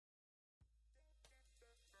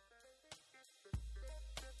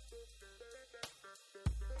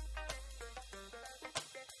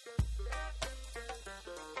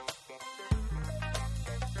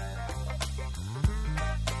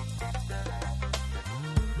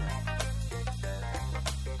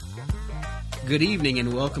Good evening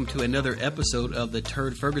and welcome to another episode of the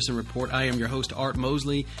Turd Ferguson Report. I am your host, Art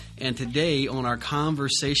Mosley, and today on our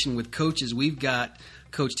conversation with coaches, we've got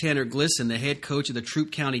Coach Tanner Glisson, the head coach of the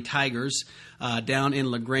Troup County Tigers down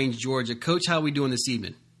in LaGrange, Georgia. Coach, how are we doing this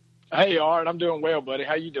evening? Hey, Art, I'm doing well, buddy.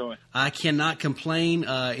 How you doing? I cannot complain.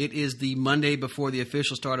 It is the Monday before the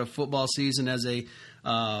official start of football season. As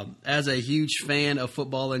a huge fan of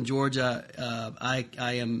football in Georgia, I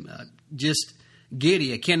am just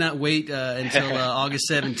giddy. I cannot wait until August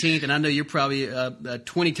 17th, and I know you're probably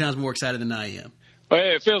 20 times more excited than I am.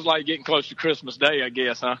 Well, it feels like getting close to Christmas Day, I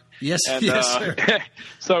guess, huh? Yes, yes,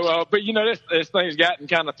 sir. But you know, this thing's gotten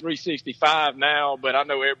kind of 365 now, but I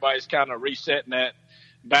know everybody's kind of resetting that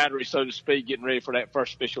battery, so to speak, getting ready for that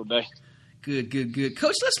first official day. Good.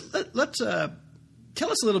 Coach, let's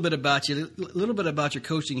tell us a little bit about you, a little bit about your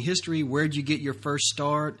coaching history. Where'd you get your first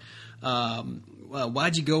start?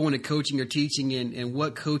 Why'd you go into coaching or teaching, and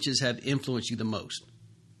what coaches have influenced you the most?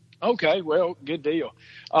 Okay, well, good deal.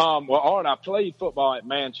 Art, I played football at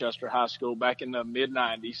Manchester High School back in the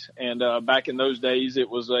mid-'90s, and back in those days it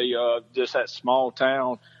was just that small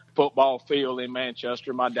town football field in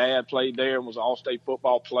Manchester. My dad played there and was an all-state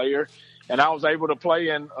football player, and I was able to play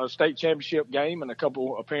in a state championship game and a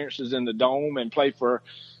couple appearances in the Dome and play for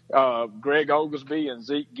Greg Oglesby and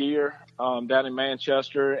Zeke Gear down in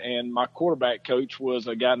Manchester, and my quarterback coach was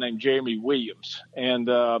a guy named Jeremy Williams.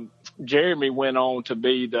 And Jeremy went on to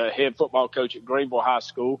be the head football coach at Greenville High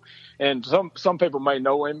School. And some people may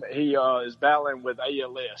know him. He is battling with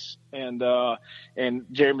ALS, and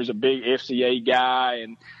Jeremy's a big FCA guy.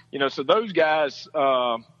 And, you know, so those guys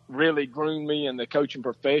really groomed me in the coaching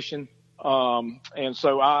profession. And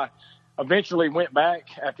so I eventually went back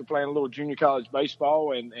after playing a little junior college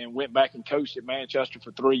baseball and went back and coached at Manchester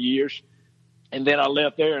for 3 years. And then I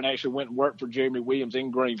left there and actually went and worked for Jeremy Williams in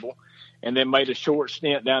Greenville, and then made a short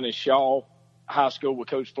stint down in Shaw High School with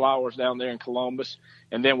Coach Flowers down there in Columbus,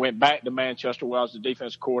 and then went back to Manchester where I was the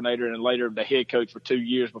defense coordinator and later the head coach for 2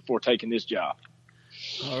 years before taking this job.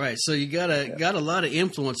 All right, so you got a lot of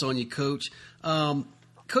influence on you, Coach.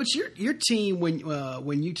 Coach, your team,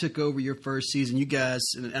 when you took over your first season, you guys,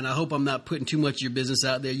 and I hope I'm not putting too much of your business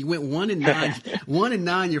out there. You went 1-9,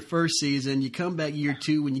 1-9 your first season. You come back year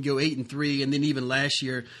two when you go 8-3, and then even last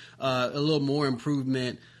year, a little more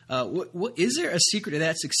improvement. What is there a secret to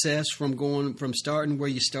that success from starting where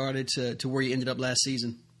you started to where you ended up last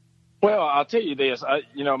season? Well, I'll tell you this.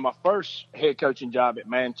 My first head coaching job at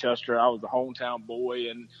Manchester, I was the hometown boy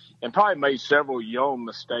and probably made several young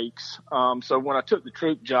mistakes. So when I took the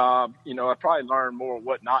Troup job, I probably learned more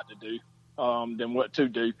what not to do than what to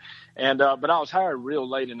do. But I was hired real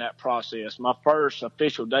late in that process. My first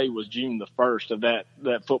official day was June the 1st of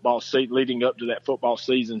that football season, leading up to that football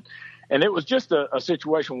season. And it was just a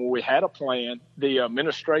situation where we had a plan. The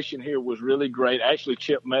administration here was really great. Actually,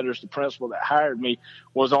 Chip Metters, the principal that hired me,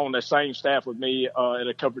 was on the same staff with me at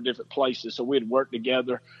a couple of different places. So we had worked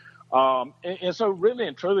together. And so really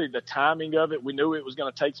and truly, the timing of it, we knew it was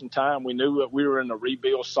going to take some time. We knew that we were in a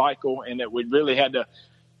rebuild cycle and that we really had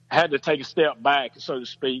to take a step back, so to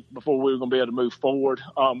speak, before we were going to be able to move forward.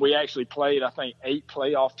 We actually played, I think, 8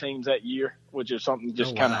 playoff teams that year, which is something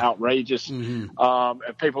just kind of outrageous. Mm-hmm.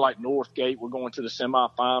 And people like Northgate were going to the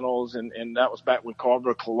semifinals, and that was back when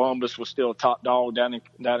Carver Columbus was still a top dog down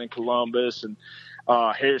in Columbus, and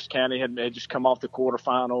Harris County had just come off the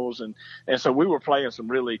quarterfinals, and so we were playing some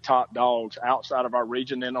really top dogs outside of our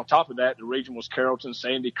region. And on top of that, the region was Carrollton,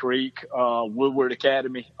 Sandy Creek, Woodward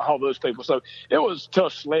Academy, all those people. So it was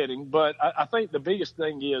tough sledding. But I think the biggest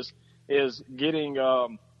thing is getting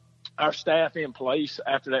our staff in place.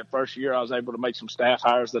 After that first year, I was able to make some staff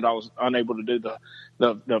hires that I was unable to do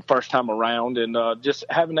the first time around, and just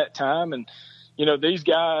having that time. And these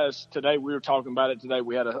guys today, we were talking about it today.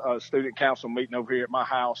 We had a student council meeting over here at my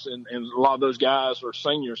house, and a lot of those guys are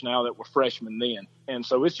seniors now that were freshmen then. And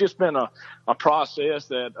so it's just been a process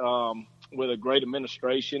that with a great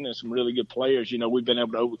administration and some really good players, we've been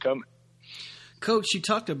able to overcome it. Coach, you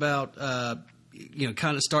talked about,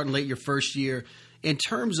 kind of starting late your first year. In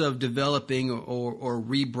terms of developing or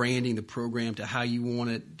rebranding the program to how you want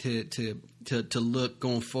it to look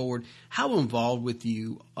going forward, how involved with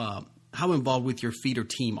your feeder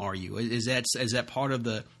team are you? Is that part of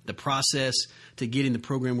the process to getting the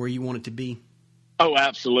program where you want it to be? Oh,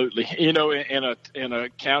 absolutely. In a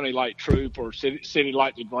county like Troup or city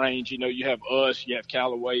like LaGrange, you have us, you have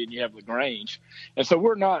Callaway, and you have LaGrange. And so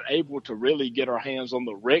we're not able to really get our hands on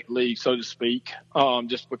the rec league, so to speak,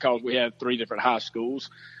 just because we have 3 different high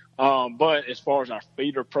schools. But as far as our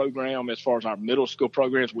feeder program, as far as our middle school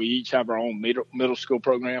programs, we each have our own middle school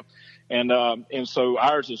program. And so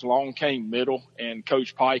ours is Long Cane Middle, and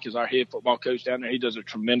Coach Pike is our head football coach down there. He does a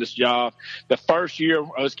tremendous job. The first year,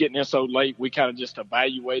 us getting in so late, we kind of just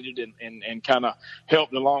evaluated and kind of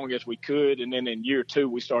helped along as we could. And then in year 2,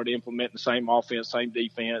 we started implementing the same offense, same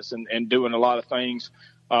defense, and doing a lot of things.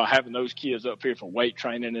 Having those kids up here for weight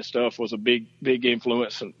training and stuff was a big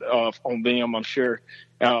influence on them, I'm sure.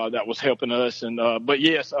 That was helping us. But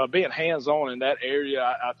yes, being hands-on in that area,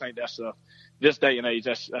 I think that's this day and age,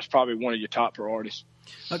 that's probably one of your top priorities.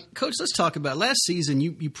 Coach, let's talk about last season.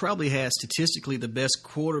 You probably had statistically the best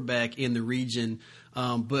quarterback in the region,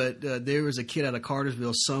 but there was a kid out of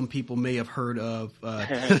Cartersville some people may have heard of,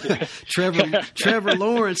 Trevor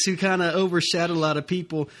Lawrence, who kind of overshadowed a lot of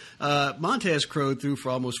people. Montez Crow threw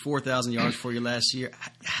for almost 4,000 yards for you last year.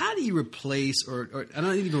 How do you replace, or I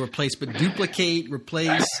don't even replace, but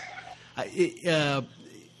replace?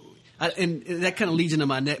 And that kind of leads into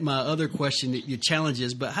my other question, your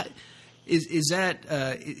challenges. But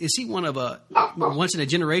is he one of a once in a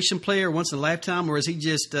generation player, once in a lifetime, or is he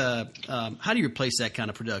just how do you replace that kind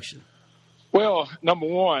of production? Well, number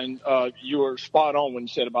one, you were spot on when you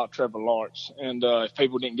said about Trevor Lawrence. And if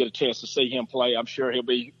people didn't get a chance to see him play, I'm sure he'll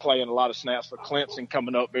be playing a lot of snaps for Clemson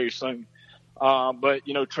coming up very soon. But,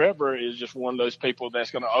 Trevor is just one of those people that's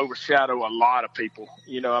going to overshadow a lot of people.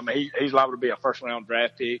 He's liable to be a first-round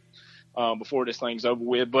draft pick before this thing's over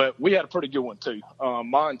with. But we had a pretty good one, too.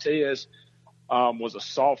 Montez was a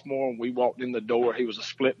sophomore when we walked in the door. He was a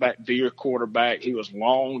split-back veer quarterback. He was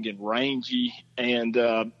long and rangy. And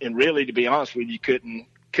really, to be honest with you, couldn't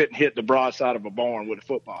hit the broadside of a barn with a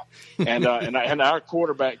football. And our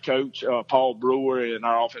quarterback coach, Paul Brewer, and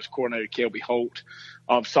our offense coordinator, Kelby Holt,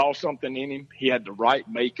 saw something in him. He had the right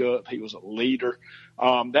makeup. He was a leader.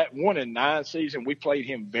 That 1-9 season, we played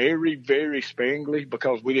him very, very sparingly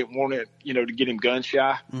because we didn't want it, to get him gun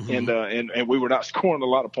shy. Mm-hmm. And we were not scoring a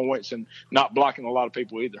lot of points and not blocking a lot of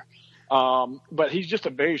people either. But he's just a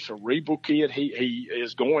very cerebral kid. He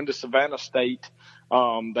is going to Savannah State.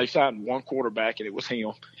 They signed one quarterback, and it was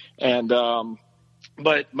him.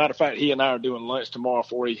 But matter of fact, he and I are doing lunch tomorrow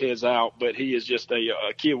before he heads out. But he is just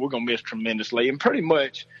a kid we're going to miss tremendously. And pretty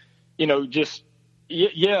much, he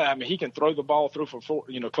can throw the ball through for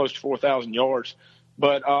close to 4,000 yards.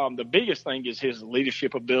 But the biggest thing is his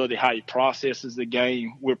leadership ability, how he processes the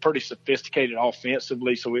game. We're pretty sophisticated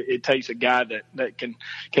offensively, so it takes a guy that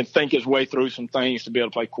can think his way through some things to be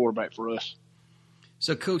able to play quarterback for us.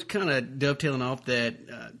 So, Coach, kind of dovetailing off that,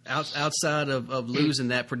 outside of losing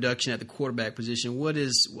that production at the quarterback position, what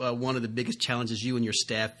is one of the biggest challenges you and your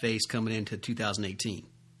staff face coming into 2018?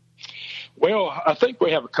 Well, I think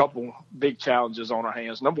we have a couple big challenges on our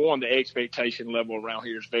hands. Number one, the expectation level around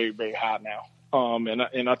here is very, very high now.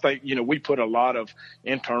 And I think, we put a lot of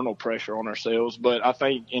internal pressure on ourselves, but I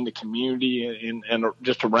think in the community and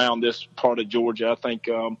just around this part of Georgia, I think,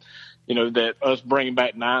 that us bringing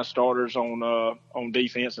back 9 starters on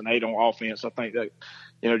defense and 8 on offense, I think that,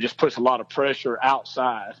 just puts a lot of pressure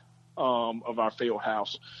outside of our field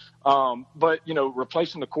house. But,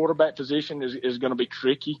 replacing the quarterback position is going to be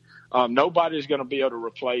tricky. Nobody's going to be able to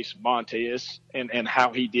replace Montez and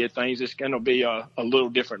how he did things. It's going to be a little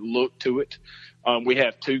different look to it. We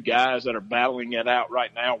have 2 guys that are battling it out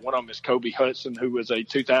right now. One of them is Kobe Hudson, who is a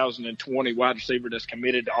 2020 wide receiver that's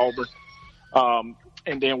committed to Auburn.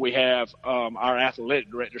 And then we have our athletic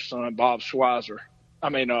director's son, Nick Schweizer,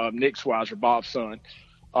 Bob's son.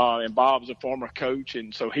 And Bob's a former coach,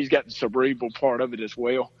 and so he's got the cerebral part of it as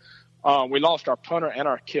well. We lost our punter and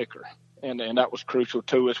our kicker, and that was crucial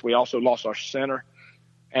to us. We also lost our center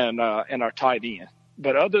and our tight end.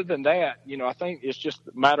 But other than that, I think it's just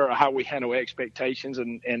a matter of how we handle expectations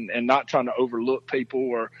and not trying to overlook people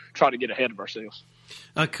or try to get ahead of ourselves.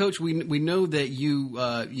 Coach, we know that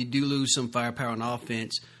you do lose some firepower on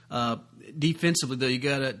offense. Defensively, though, you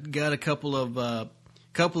got a couple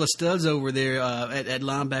of studs over there at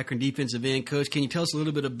linebacker and defensive end. Coach, can you tell us a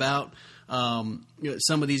little bit about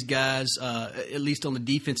some of these guys, at least on the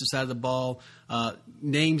defensive side of the ball,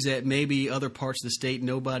 names that maybe other parts of the state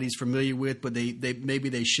nobody's familiar with, but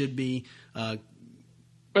they should be?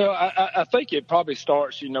 Well, I think it probably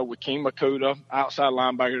starts, with King Makuta, outside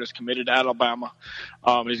linebacker that's committed to Alabama.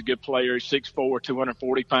 He's a good player. He's 6'4",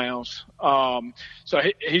 240 pounds. So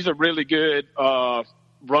he's a really good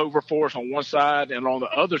rover for us on one side, and on the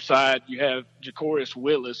other side you have Jacorius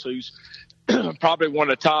Willis, who's probably one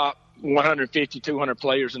of the top 150, 200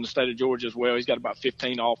 players in the state of Georgia as well. He's got about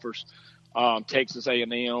 15 offers. Texas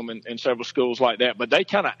A&M and several schools like that. But they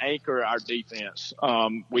kind of anchor our defense.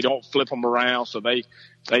 We don't flip them around, so they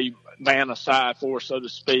man aside for us, so to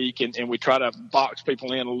speak, and we try to box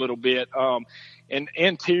people in a little bit. And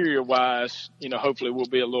interior-wise, hopefully we'll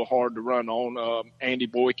be a little hard to run on. Andy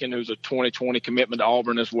Boykin, who's a 2020 commitment to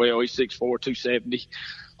Auburn as well. He's 6'4", 270.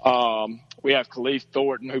 We have Khalif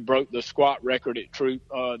Thornton, who broke the squat record at Troop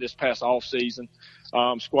this past offseason,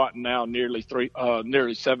 squatting now nearly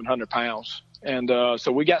 700 pounds. And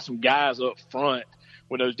so we got some guys up front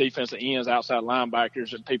with those defensive ends, outside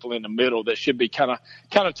linebackers, and people in the middle that should be kind of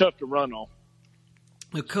tough to run on.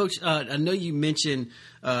 Well, Coach, I know you mentioned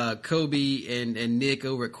Kobe and Nick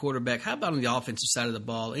over at quarterback. How about on the offensive side of the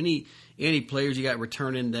ball? Any players you got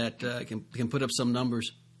returning that can put up some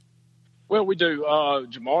numbers? Well, we do.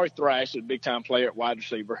 Jamari Thrash is a big-time player at wide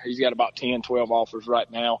receiver. He's got about 10, 12 offers right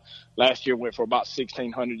now. Last year went for about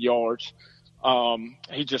 1,600 yards.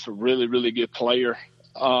 He's just a really, really good player.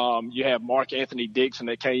 You have Mark Anthony Dixon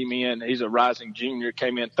that came in. He's a rising junior,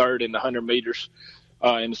 came in third in the 100 meters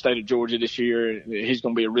in the state of Georgia this year. He's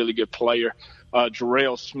going to be a really good player.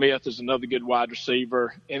 Jarrell Smith is another good wide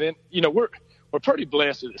receiver. And then, we're pretty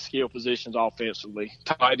blessed at the skill positions offensively.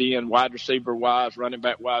 Tight end, wide receiver wise, running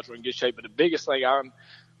back wise, we're in good shape. But the biggest thing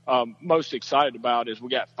I'm most excited about is we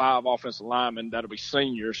got 5 offensive linemen that'll be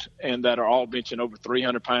seniors and that are all benching over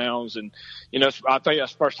 300 pounds. And, I think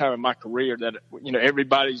that's the first time in my career that,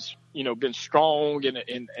 everybody's, been strong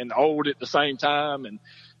and old at the same time. And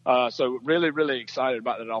so really, really excited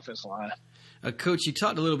about that offensive line. Coach, you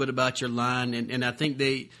talked a little bit about your line, and I think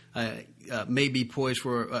they may be poised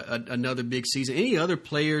for another big season. Any other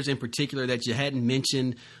players in particular that you hadn't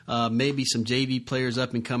mentioned, maybe some JV players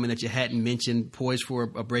up and coming that you hadn't mentioned, poised for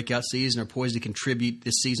a breakout season or poised to contribute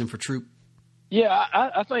this season for Troop? Yeah,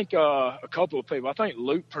 I think a couple of people. I think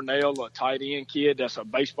Luke Purnell, a tight end kid that's a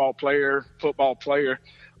baseball player, football player,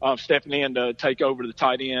 stepping in to take over the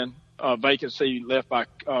tight end vacancy left by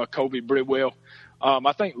Kobe Bridwell.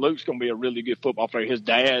 I think Luke's going to be a really good football player. His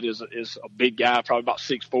dad is a big guy, probably about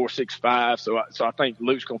 6'4", 6'5". So I think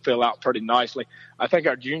Luke's going to fill out pretty nicely. I think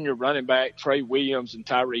our junior running back, Trey Williams and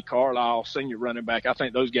Tyree Carlisle, senior running back, I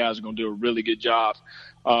think those guys are going to do a really good job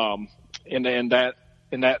in that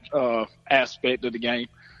aspect of the game.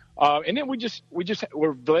 And then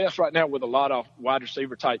we're blessed right now with a lot of wide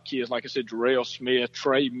receiver type kids. Like I said, Jarrell Smith,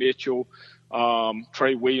 Trey Mitchell,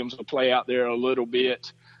 Trey Williams will play out there a little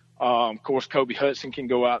bit. Of course, Kobe Hudson can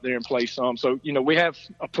go out there and play some. So, we have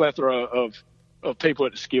a plethora of people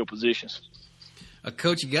at the skill positions.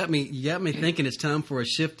 Coach, you got me thinking it's time for a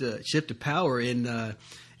shift of power in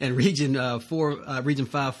Region 5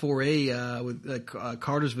 4A with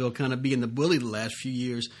Cartersville kind of being the bully the last few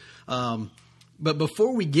years. But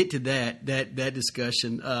before we get to that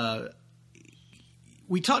discussion,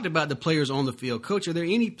 we talked about the players on the field. Coach, are there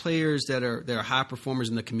any players that are high performers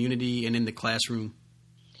in the community and in the classroom?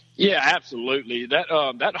 Yeah, absolutely. That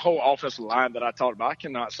whole offensive line that I talked about, I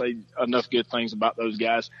cannot say enough good things about those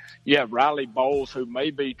guys. You have Riley Bowles, who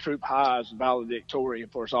may be Troop High's valedictorian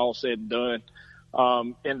for us all said and done.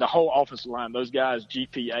 And the whole offensive line, those guys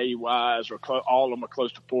GPA-wise, all of them are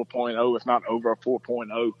close to 4.0, if not over a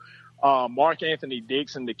 4.0. Mark Anthony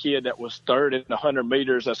Dixon, the kid that was third in the 100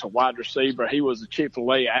 meters, that's a wide receiver. He was the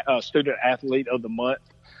Chick-fil-A student athlete of the month.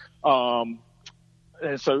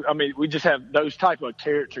 And so, we just have those type of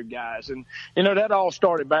character guys. And, that all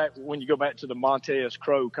started back when you go back to the Montez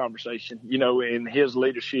Crow conversation, in his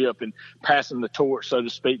leadership and passing the torch, so to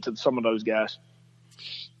speak, to some of those guys.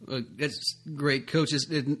 That's great, Coach. It's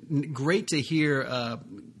great to hear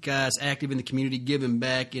guys active in the community, giving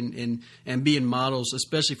back and being models,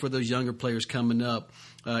 especially for those younger players coming up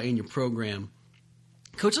in your program.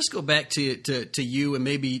 Coach, let's go back to you, and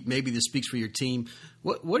maybe this speaks for your team.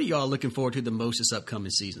 What are y'all looking forward to the most this upcoming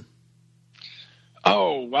season?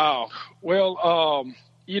 Oh, wow. Well,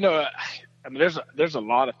 there's a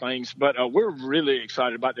lot of things, but we're really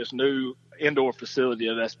excited about this new indoor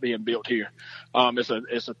facility that's being built here. It's a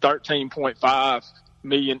 $13.5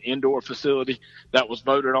 million indoor facility that was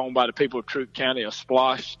voted on by the people of Troup County, a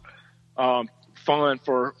SPLOST fund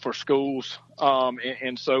for schools.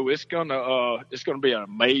 And so it's gonna be an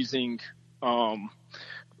amazing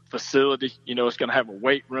facility. It's going to have a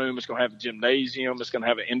weight room. It's going to have a gymnasium. It's going to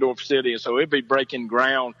have an indoor facility. And so it'll be breaking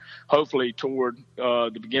ground hopefully toward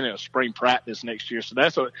the beginning of spring practice next year. So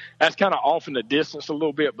that's kind of off in the distance a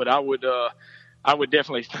little bit, but I would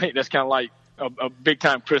definitely think that's kind of like a big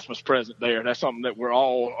time Christmas present there. That's something that we're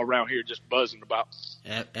all around here just buzzing about.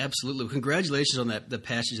 Absolutely. Congratulations on the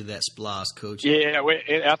passage of that SPLOST, Coach. Yeah,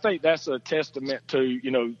 I think that's a testament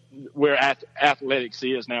to, where athletics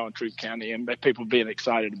is now in Troup County, and people being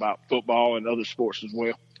excited about football and other sports as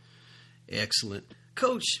well. Excellent.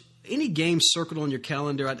 Coach, any games circled on your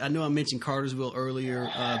calendar? I know I mentioned Cartersville earlier.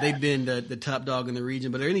 They've been the top dog in the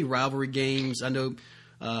region, but are there any rivalry games? I know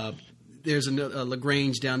there's a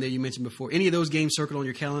LaGrange down there you mentioned before. Any of those games circled on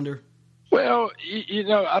your calendar? Well,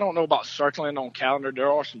 I don't know about circling on calendar. There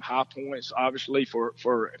are some high points, obviously, for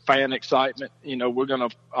fan excitement. We're going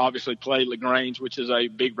to obviously play LaGrange, which is a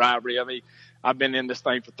big rivalry. I mean, I've been in this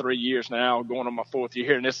thing for 3 years now, going on my 4th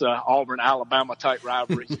year, and it's an Auburn-Alabama type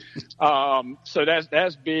rivalry. So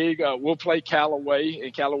that's big. We'll play Callaway,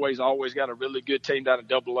 and Callaway's always got a really good team down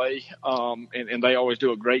at AA, and they always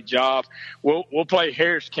do a great job. We'll play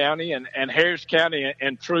Harris County, and Harris County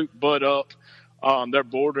and Troup butt up. They're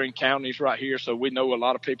bordering counties right here, so we know a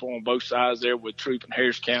lot of people on both sides there with Troup and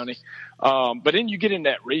Harris County. But then you get in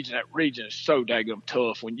that region is so daggum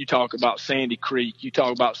tough. When you talk about Sandy Creek, you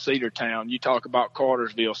talk about Cedartown, you talk about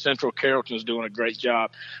Cartersville, Central Carrollton's doing a great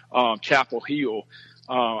job, Chapel Hill.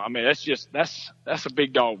 I mean, that's a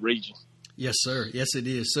big dog region. Yes, sir. Yes, it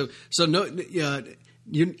is. So no,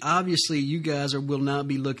 obviously you guys will not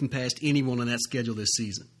be looking past anyone on that schedule this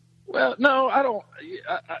season. Well, no, I don't.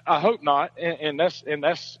 I hope not, and that's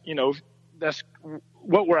that's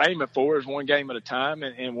what we're aiming for is one game at a time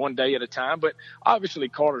and one day at a time. But obviously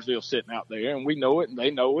Cartersville's sitting out there, and we know it, and they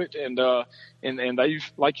know it, and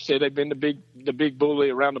they've, like you said, they've been the big bully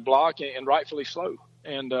around the block, and rightfully so.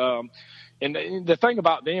 And the thing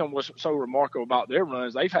about them was so remarkable about their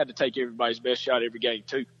runs, they've had to take everybody's best shot every game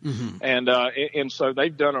too, and so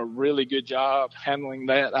they've done a really good job handling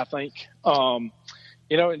that, I think.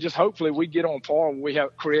 And just hopefully we get on par and we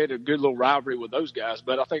have created a good little rivalry with those guys.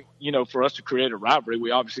 But I think, for us to create a rivalry,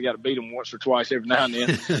 we obviously got to beat them once or twice every now and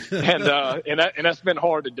then. and that's been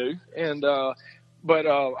hard to do. But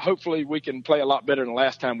hopefully we can play a lot better than the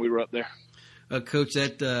last time we were up there. Coach,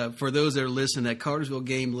 that for those that are listening, that Cartersville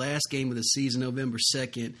game, last game of the season, November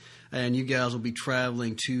 2nd, and you guys will be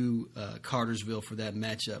traveling to Cartersville for that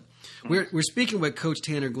matchup. We're speaking with Coach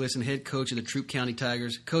Tanner Glisson, head coach of the Troup County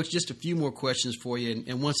Tigers. Coach, just a few more questions for you,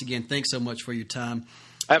 and once again, thanks so much for your time.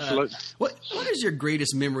 Absolutely. What is your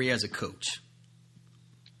greatest memory as a coach?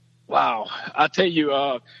 Wow. I tell you,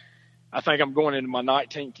 I think I'm going into my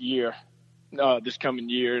 19th year this coming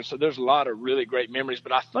year, so there's a lot of really great memories.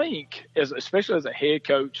 But I think, especially as a head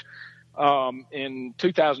coach, in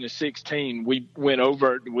 2016, we went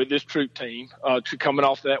over with this Troup team to coming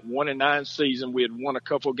off that 1-9 season. We had won a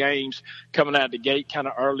couple games coming out of the gate kind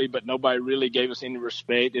of early, but nobody really gave us any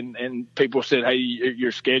respect. And people said, hey,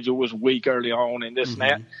 your schedule was weak early on and this and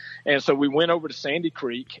that. And so we went over to Sandy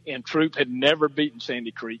Creek, and Troup had never beaten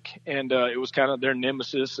Sandy Creek. And it was kind of their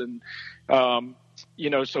nemesis. And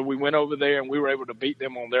so we went over there and we were able to beat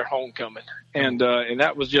them on their homecoming. And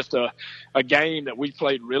that was just a game that we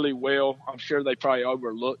played really well. I'm sure they probably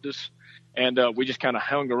overlooked us. And we just kind of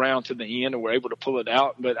hung around to the end and were able to pull it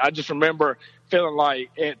out. But I just remember feeling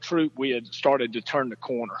like at Troup we had started to turn the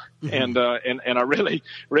corner. And I really,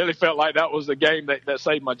 really felt like that was the game that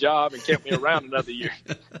saved my job and kept me around another year.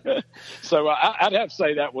 So I'd have to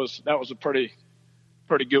say that was a pretty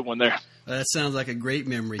good one there. That sounds like a great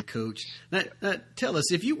memory, Coach. Now, tell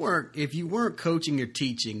us, if you weren't coaching or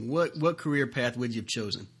teaching, what career path would you have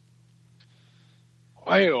chosen?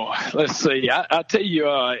 Well, let's see. I tell you,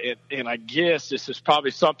 and I guess this is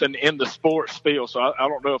probably something in the sports field, so I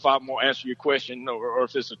don't know if I'm going to answer your question or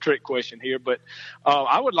if it's a trick question here, but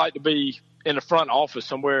I would like to be in the front office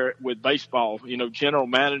somewhere with baseball, general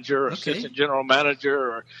manager, assistant general manager,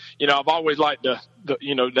 or, I've always liked the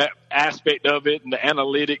that aspect of it and the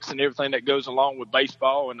analytics and everything that goes along with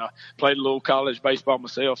baseball. And I played a little college baseball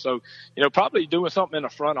myself. So, probably doing something in the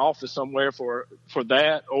front office somewhere for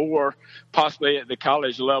that, or possibly at the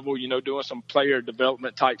college level, doing some player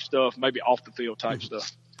development type stuff, maybe off the field type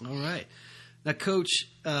stuff. All right. Now, Coach,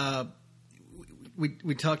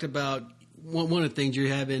 we talked about one of the things you're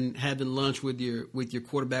having lunch with your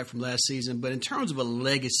quarterback from last season, but in terms of a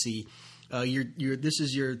legacy, this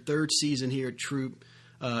is your third season here at Troup.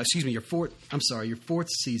 Your fourth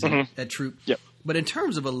season at Troup. Yep. But in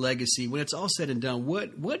terms of a legacy, when it's all said and done,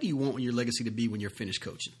 what do you want your legacy to be when you're finished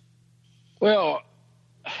coaching? Well,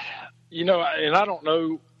 and I don't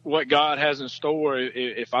know what God has in store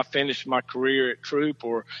if I finish my career at Troop,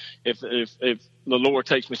 or if the Lord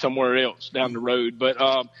takes me somewhere else down the road. But,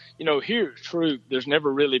 here at Troop, there's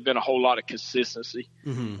never really been a whole lot of consistency.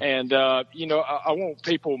 Mm-hmm. And, I want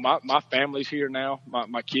people, my family's here now.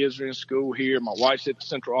 My kids are in school here. My wife's at the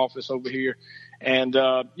central office over here. And,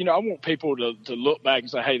 I want people to look back and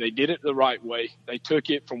say, hey, they did it the right way. They took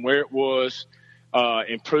it from where it was,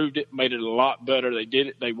 improved it, made it a lot better. They did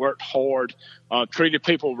it. They worked hard, treated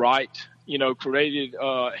people right, created,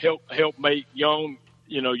 help make young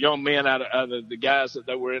men out of the guys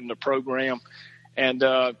that were in the program. And,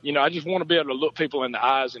 I just want to be able to look people in the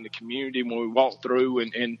eyes in the community when we walk through,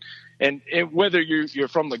 and whether you're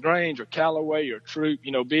from LaGrange or Callaway or Troop,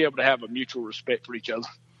 be able to have a mutual respect for each other.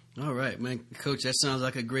 All right, man. Coach, that sounds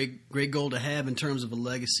like a great goal to have in terms of a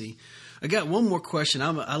legacy. I got one more question.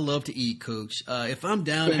 I love to eat, Coach. If I'm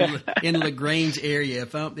down in LaGrange area,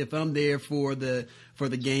 if I'm there for the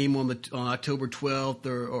game on October 12th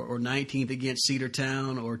or 19th against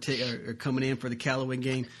Cedartown, or coming in for the Callaway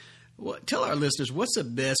game, tell our listeners, what's the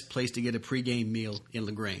best place to get a pregame meal in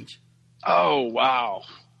LaGrange? Oh, wow.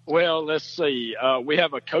 Well, let's see. We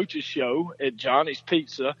have a coach's show at Johnny's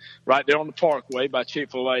Pizza right there on the Parkway by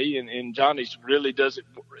Chick-fil-A, and Johnny's really does it.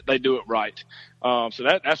 They do it right. So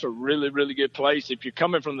that's a really, really good place. If you're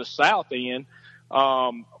coming from the south end,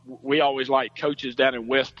 we always like Coach's down in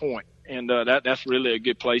West Point, and that's really a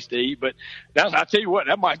good place to eat. But I tell you what,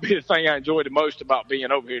 that might be the thing I enjoy the most about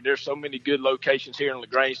being over here. There's so many good locations here in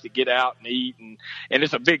LaGrange to get out and eat, and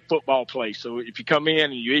it's a big football place. So if you come in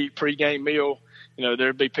and you eat pregame meal,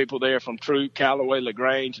 there'd be people there from Troop, Callaway,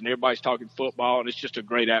 LaGrange, and everybody's talking football, and it's just a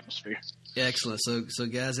great atmosphere. Excellent. So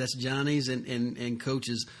guys, that's Johnny's and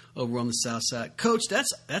Coach's over on the south side. Coach,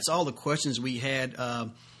 that's all the questions we had.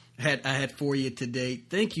 I had for you today.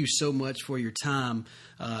 Thank you so much for your time.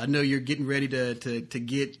 I know you're getting ready to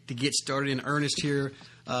get started in earnest here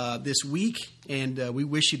this week, and we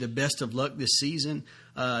wish you the best of luck this season.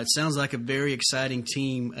 It sounds like a very exciting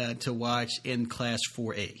team to watch in Class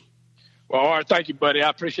 4A. Well, all right. Thank you, buddy. I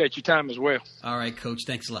appreciate your time as well. All right, Coach.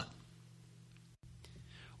 Thanks a lot.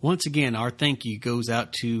 Once again, our thank you goes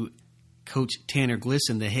out to Coach Tanner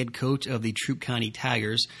Glisson, the head coach of the Troup County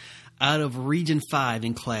Tigers out of Region 5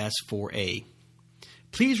 in Class 4A.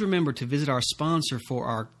 Please remember to visit our sponsor for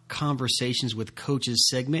our Conversations with Coaches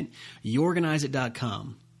segment,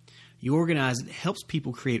 YourganizeIt.com. Yourganize It helps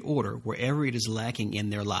people create order wherever it is lacking in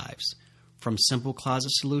their lives. From simple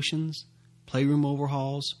closet solutions, playroom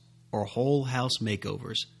overhauls, or whole house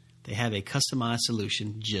makeovers, they have a customized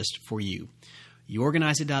solution just for you.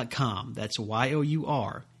 YourganizeIt.com. That's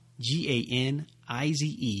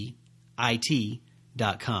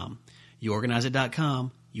YourganizeIt.com.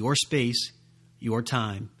 YourganizeIt.com. Your space, your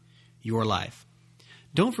time, your life.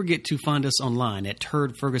 Don't forget to find us online at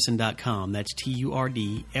turdferguson.com. That's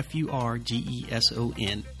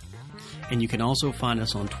TURDFURGESON. And you can also find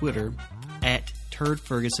us on Twitter at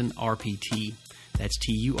turdfergusonrpt. That's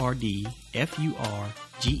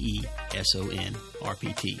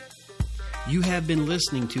TURDFURGESONRPT. You have been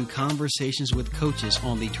listening to Conversations with Coaches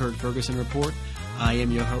on the Turd Ferguson Report. I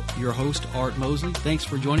am your host, Art Mosley. Thanks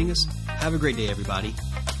for joining us. Have a great day, everybody.